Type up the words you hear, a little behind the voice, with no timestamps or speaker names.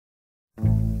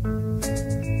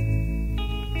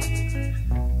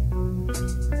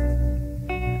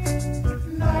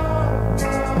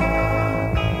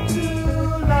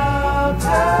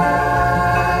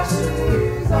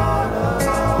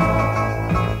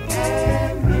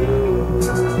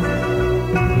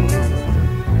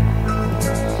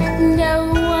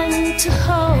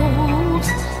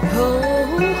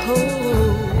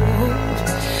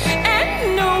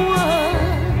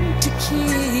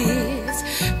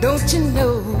don't you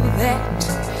know that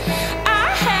I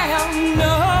have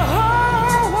no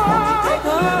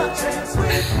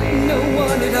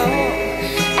one at all,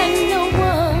 and no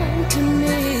one to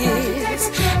miss.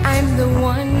 I'm the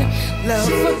one love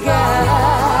forgot.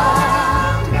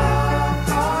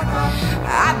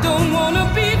 I don't wanna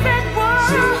be that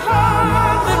one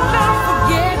that love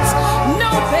forgets. No,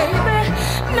 baby,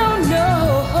 no, no.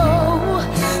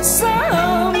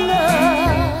 Some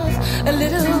love, a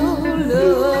little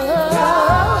love,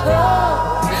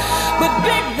 but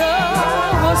big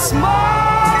love or small.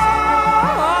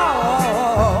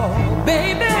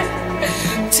 Baby,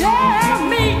 tell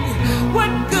me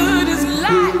what good is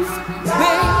life,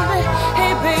 baby,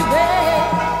 hey baby,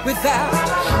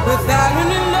 without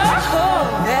any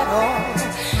love at all.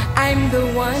 I'm the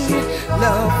one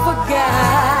love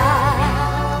forgot.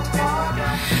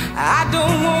 I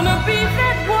don't wanna be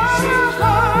that one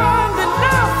that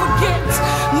love forgets.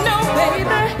 No,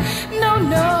 baby, no,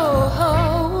 no.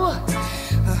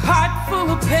 A heart full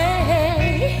of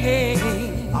pain.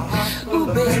 Ooh,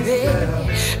 baby,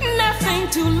 nothing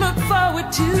to look forward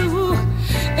to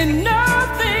and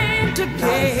nothing to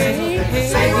gain.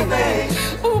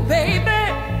 Ooh, baby,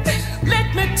 let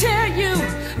me tell you,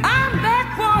 I'm that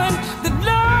one that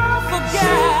love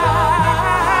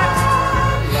forgot.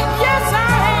 Yes, I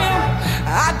am.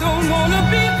 I don't wanna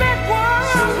be that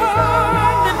one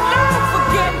that love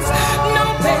forgets. No,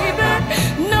 baby,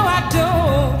 no, I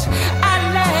don't. I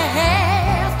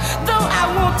laugh, though I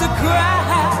want to cry.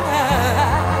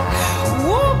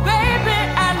 Ooh, baby,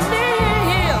 I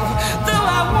live, though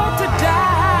I want to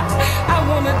die. I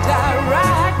wanna die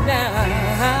right now.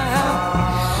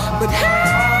 But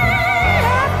hey,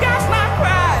 I've got my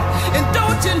pride, and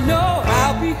don't you know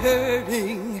I'll be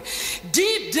hurting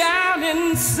deep down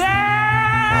inside,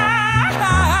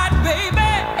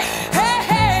 baby. Hey,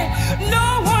 hey, no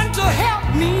one to help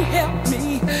me.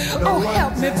 Oh,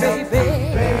 help me, baby.